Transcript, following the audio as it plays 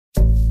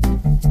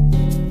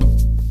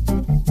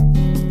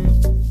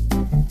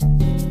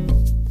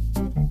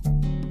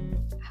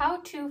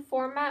How to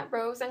format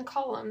rows and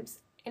columns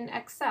in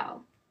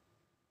Excel.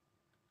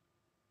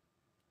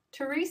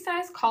 To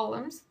resize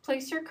columns,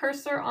 place your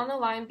cursor on the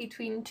line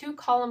between two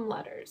column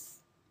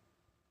letters.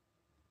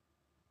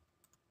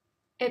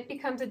 It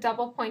becomes a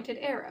double-pointed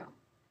arrow.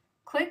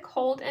 Click,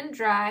 hold, and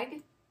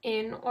drag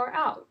in or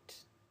out.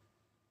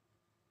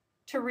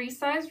 To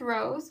resize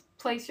rows,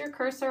 place your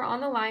cursor on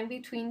the line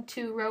between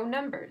two row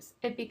numbers.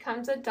 It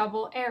becomes a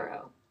double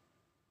arrow.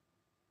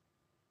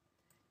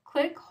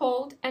 Click,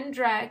 hold, and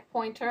drag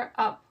pointer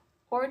up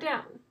or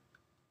down.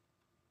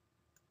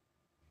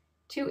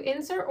 To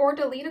insert or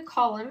delete a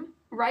column,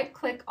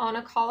 right-click on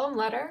a column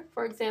letter,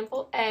 for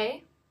example,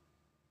 A.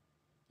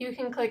 You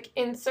can click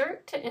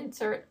Insert to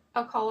insert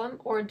a column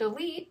or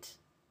Delete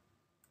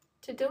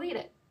to delete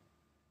it.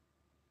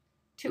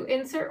 To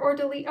insert or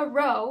delete a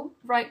row,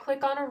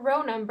 right-click on a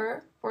row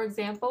number, for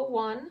example,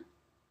 1.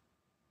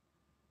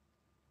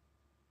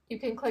 You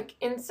can click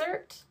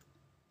Insert,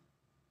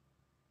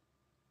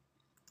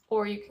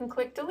 or you can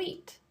click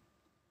Delete.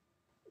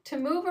 To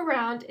move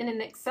around in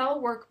an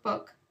Excel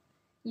workbook,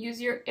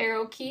 use your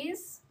arrow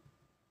keys,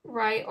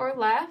 right or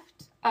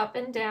left, up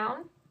and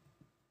down,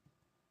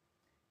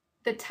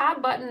 the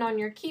tab button on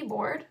your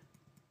keyboard,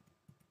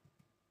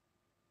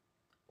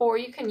 or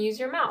you can use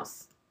your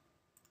mouse.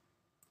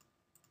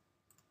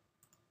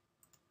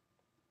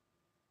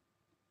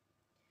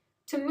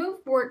 To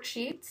move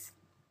worksheets,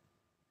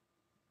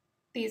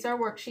 these are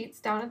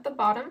worksheets down at the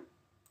bottom.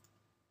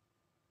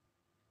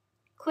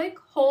 Click,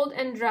 hold,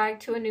 and drag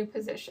to a new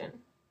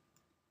position.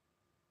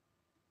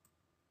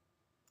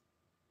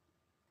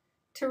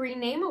 To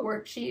rename a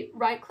worksheet,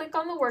 right-click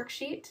on the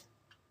worksheet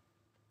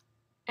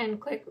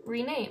and click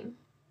Rename.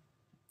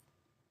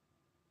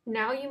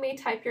 Now you may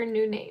type your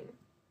new name.